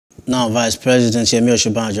Now, Vice President Yemi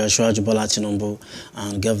Osinbajo, Asiwaju Bola Tinubu,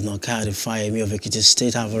 and Governor Kayode Fayemi of Ekiti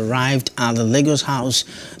State have arrived at the Lagos House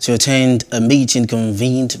to attend a meeting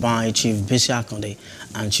convened by Chief Bisi Akande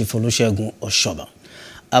and Chief Olusegun Osoba.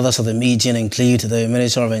 Others of the meeting include the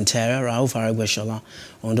Minister of Interior, Rauf,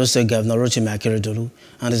 Ondo State Governor Rotimi Akeredolu,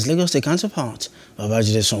 and his Lagos State counterpart,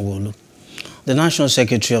 Babajide Sanwo-Olu. The National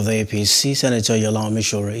Secretary of the A.P.C, Senator Yola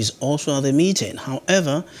Omishore, is also at the meeting.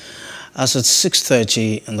 However, as at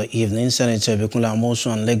 6:30 in the evening, Senator Bekunle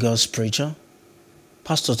Amosu and Lagos preacher,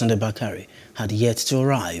 Pastor Tunde Bakare, had yet to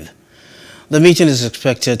arrive. The meeting is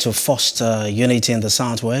expected to foster unity in the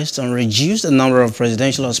Southwest and reduce the number of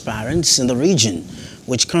presidential aspirants in the region,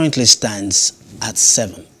 which currently stands at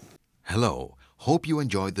 7. Hello, hope you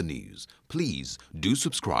enjoyed the news. Please do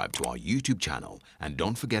subscribe to our YouTube channel and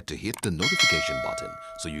don't forget to hit the notification button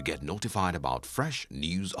so you get notified about fresh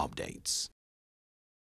news updates.